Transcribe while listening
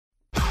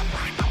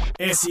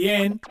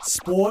SEN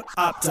Sport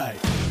Update.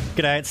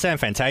 G'day, it's Sam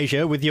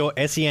Fantasia with your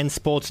SEN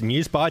Sports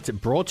News Bites,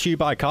 brought to you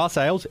by Car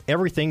Sales,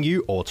 everything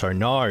you auto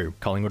know.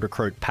 Collingwood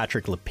recruit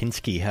Patrick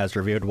Lipinski has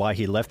revealed why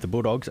he left the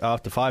Bulldogs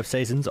after 5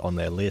 seasons on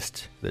their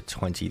list. The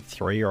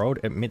 23-year-old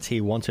admits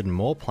he wanted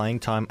more playing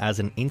time as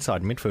an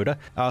inside midfielder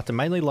after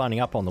mainly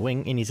lining up on the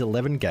wing in his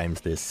 11 games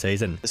this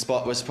season. The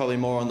spot was probably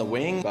more on the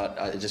wing, but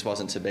it just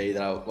wasn't to be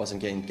that I wasn't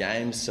getting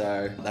games,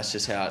 so that's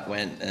just how it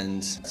went, and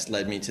it's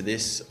led me to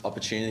this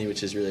opportunity,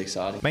 which is really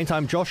exciting.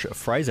 Meantime, Josh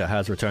Fraser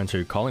has returned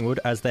to Collingwood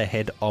as their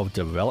head of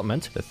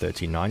development. The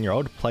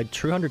 39-year-old played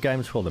 200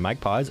 games for the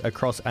Magpies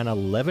across an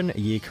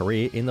 11-year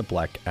career in the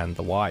black and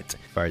the white.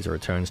 Fraser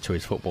returns to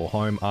his football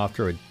home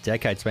after a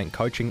decade spent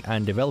coaching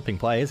and developing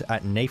players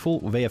at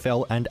NEAFL,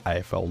 VFL and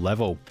AFL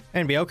level.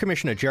 NBL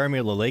Commissioner Jeremy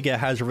LaLiga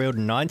has revealed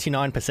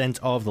 99%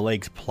 of the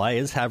league's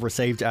players have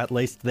received at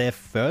least their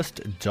first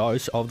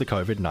dose of the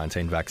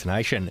COVID-19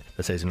 vaccination.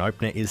 The season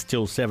opener is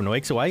still 7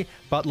 weeks away,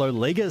 but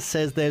LaLiga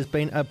says there's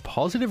been a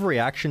positive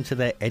reaction to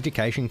their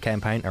education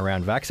campaign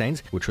around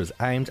vaccines, which was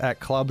aimed at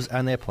clubs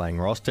and their playing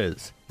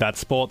rosters. That's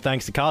sport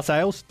thanks to Car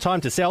Sales. Time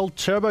to sell.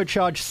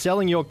 Turbocharge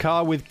selling your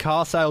car with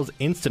Car Sales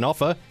Instant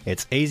Offer.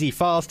 It's easy,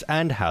 fast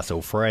and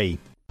hassle-free.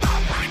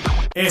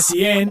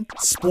 SEN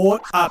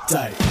Sport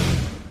Update.